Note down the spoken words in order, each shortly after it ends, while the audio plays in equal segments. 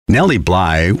Nellie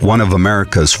Bly, one of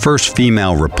America's first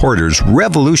female reporters,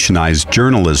 revolutionized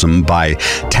journalism by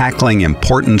tackling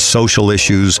important social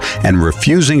issues and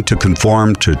refusing to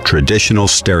conform to traditional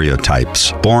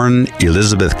stereotypes. Born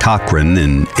Elizabeth Cochran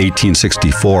in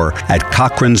 1864 at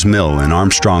Cochran's Mill in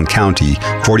Armstrong County,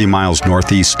 40 miles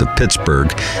northeast of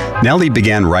Pittsburgh, Nellie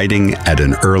began writing at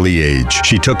an early age.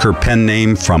 She took her pen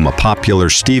name from a popular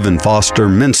Stephen Foster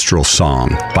minstrel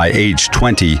song. By age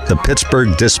 20, the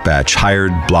Pittsburgh Dispatch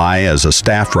hired Bly as a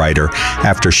staff writer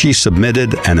after she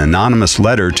submitted an anonymous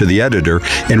letter to the editor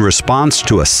in response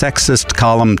to a sexist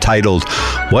column titled,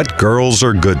 "What Girls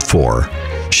Are Good For."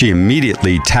 She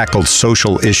immediately tackled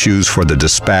social issues for the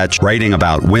Dispatch, writing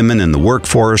about women in the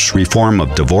workforce, reform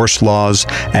of divorce laws,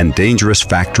 and dangerous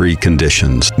factory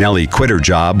conditions. Nellie quit her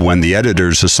job when the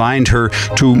editors assigned her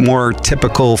to more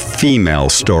typical female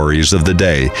stories of the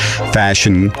day: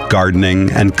 fashion,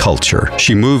 gardening, and culture.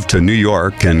 She moved to New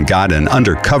York and got an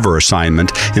undercover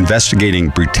assignment investigating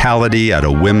brutality at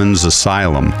a women's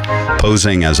asylum.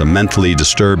 Posing as a mentally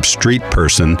disturbed street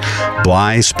person,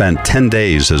 Bly spent 10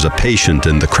 days as a patient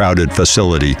in the crowded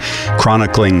facility,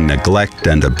 chronicling neglect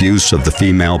and abuse of the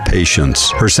female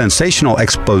patients. Her sensational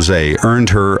expose earned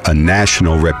her a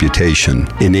national reputation.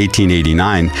 In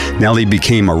 1889, Nellie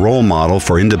became a role model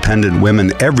for independent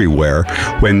women everywhere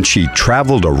when she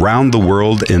traveled around the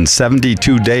world in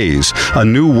 72 days, a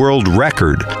new world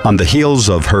record. On the heels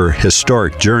of her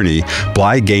historic journey,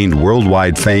 Bly gained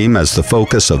worldwide fame as the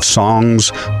focus of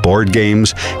songs, board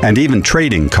games, and even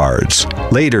trading cards.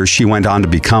 Later, she went on to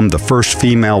become the first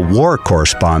female war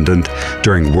correspondent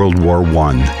during World War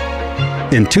I.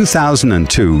 In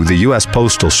 2002, the U.S.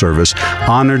 Postal Service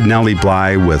honored Nellie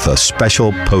Bly with a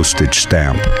special postage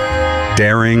stamp.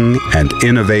 Daring and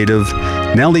innovative,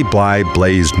 Nellie Bly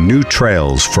blazed new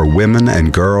trails for women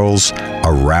and girls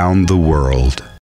around the world.